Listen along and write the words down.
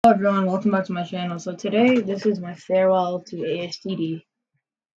everyone, welcome back to my channel. So today, this is my farewell to astd.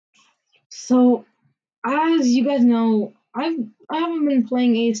 So as you guys know, I haven't been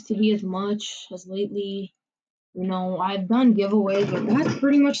playing astd as much as lately. I've done giveaways, but that's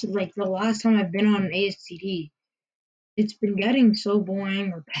pretty much like the last time I've been on astd. It's been getting so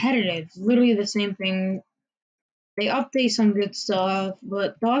boring, repetitive. It's literally the same thing. They update some good stuff,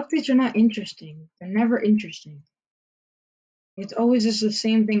 but the updates are not interesting. They're never interesting. It's always just the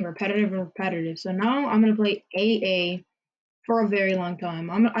same thing, repetitive and repetitive. So now I'm gonna play AA for a very long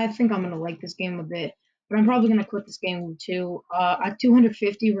time. I think I'm gonna like this game a bit, but I'm probably gonna quit this game too. At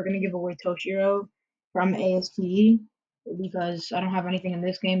 250, we're gonna give away Toshiro from ASTE because I don't have anything in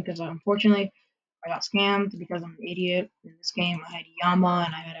this game because unfortunately I got scammed because I'm an idiot. In this game, I had Yama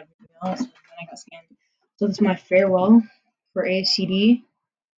and I had everything else, and then I got scammed. So this is my farewell for ASTD,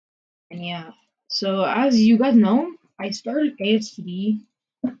 and yeah. So as you guys know, I started ASTD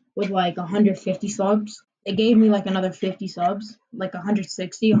with like 150 subs. They gave me like another 50 subs, like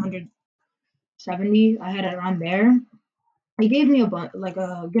 160, 170. I had it around there. They gave me like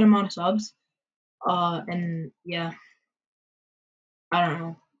a good amount of subs. And yeah, I don't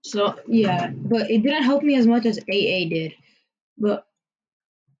know. So yeah, but it didn't help me as much as AA did. But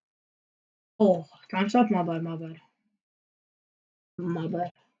oh, time stop. My bad. My bad. My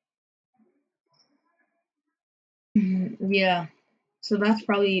bad. Yeah. So this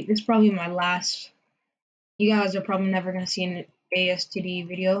is probably my last. You guys are probably never gonna see an ASTD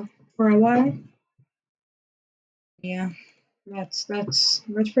video for a while. Yeah. That's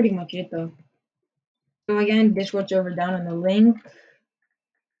pretty much it though. So again, Discord server down in the link.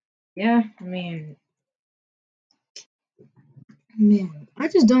 Yeah, man, I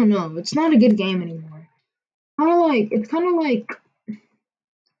just don't know. It's not a good game anymore. It's kind of like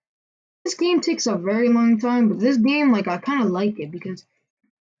this game takes a very long time, but this game, like, I kind of like it because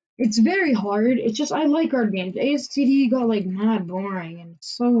it's very hard. It's just I like hard games. ASTD got like mad boring and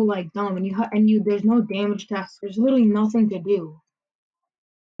so like dumb, and there's no damage tasks. There's literally nothing to do.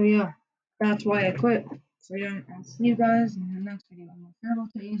 So yeah, that's why I quit. So yeah, I'll see you guys in the next video. I'm farewell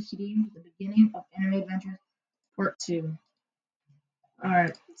to ASTD, the beginning of Anime Adventures Part 2.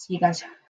 Alright, see you guys.